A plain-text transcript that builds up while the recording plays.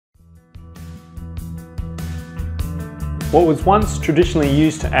What was once traditionally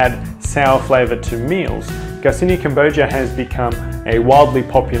used to add sour flavour to meals, Garcinia Cambogia has become a wildly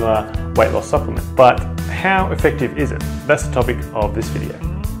popular weight loss supplement. But how effective is it? That's the topic of this video.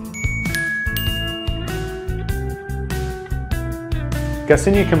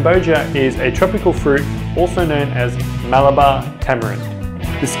 Garcinia Cambogia is a tropical fruit also known as Malabar tamarind.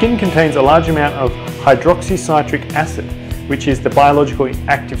 The skin contains a large amount of hydroxycitric acid, which is the biologically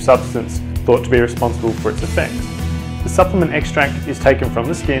active substance thought to be responsible for its effects. The supplement extract is taken from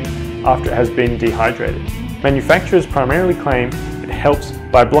the skin after it has been dehydrated. Manufacturers primarily claim it helps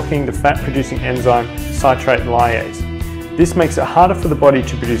by blocking the fat-producing enzyme citrate lyase. This makes it harder for the body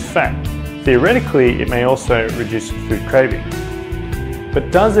to produce fat. Theoretically, it may also reduce food cravings.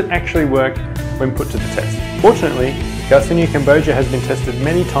 But does it actually work when put to the test? Fortunately, Garcinia Cambogia has been tested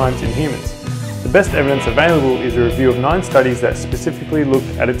many times in humans. The best evidence available is a review of 9 studies that specifically looked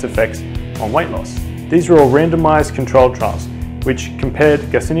at its effects on weight loss. These were all randomized controlled trials, which compared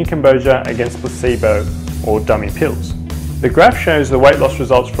Garcinia Cambogia against placebo or dummy pills. The graph shows the weight loss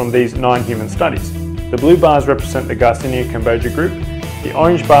results from these 9 human studies. The blue bars represent the Garcinia Cambogia group, the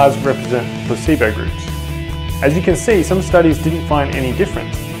orange bars represent placebo groups. As you can see, some studies didn't find any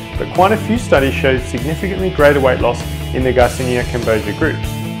difference, but quite a few studies showed significantly greater weight loss in the Garcinia Cambogia groups.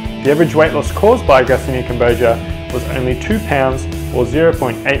 The average weight loss caused by Garcinia Cambogia was only 2 pounds or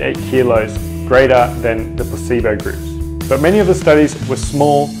 0.88 kilos greater than the placebo groups. But many of the studies were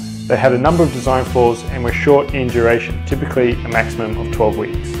small, they had a number of design flaws and were short in duration, typically a maximum of 12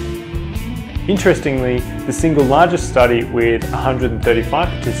 weeks. Interestingly, the single largest study with 135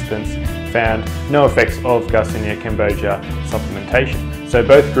 participants found no effects of Garcinia Cambogia supplementation. So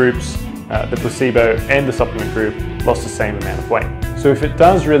both groups, the placebo and the supplement group, lost the same amount of weight. So if it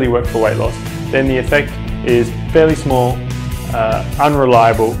does really work for weight loss, then the effect is fairly small,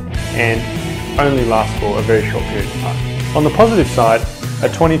 unreliable, and only lasts for a very short period of time. On the positive side, a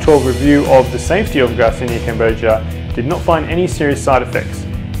 2012 review of the safety of Garcinia Cambogia did not find any serious side effects.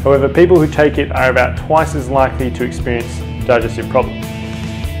 However, people who take it are about twice as likely to experience digestive problems.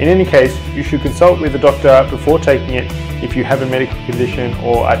 In any case, you should consult with a doctor before taking it if you have a medical condition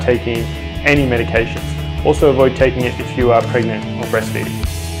or are taking any medications. Also avoid taking it if you are pregnant or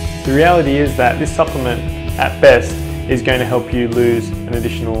breastfeeding. The reality is that this supplement, at best, is going to help you lose an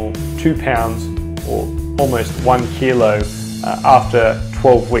additional 2 pounds or almost 1 kilo after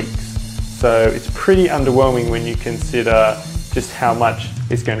 12 weeks. So it's pretty underwhelming when you consider just how much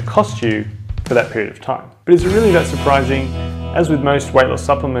it's going to cost you for that period of time. But is it really that surprising? As with most weight loss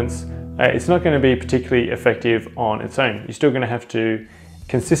supplements, it's not going to be particularly effective on its own. You're still going to have to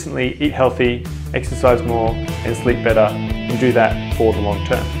consistently eat healthy, exercise more, and sleep better, and do that for the long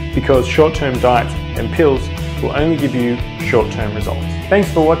term. Because short-term diets and pills will only give you short-term results.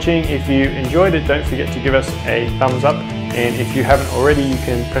 Thanks for watching. If you enjoyed it, don't forget to give us a thumbs up. And if you haven't already, you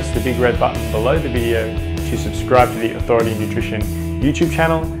can press the big red button below the video to subscribe to the Authority Nutrition YouTube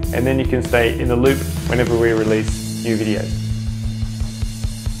channel, and then you can stay in the loop whenever we release new videos.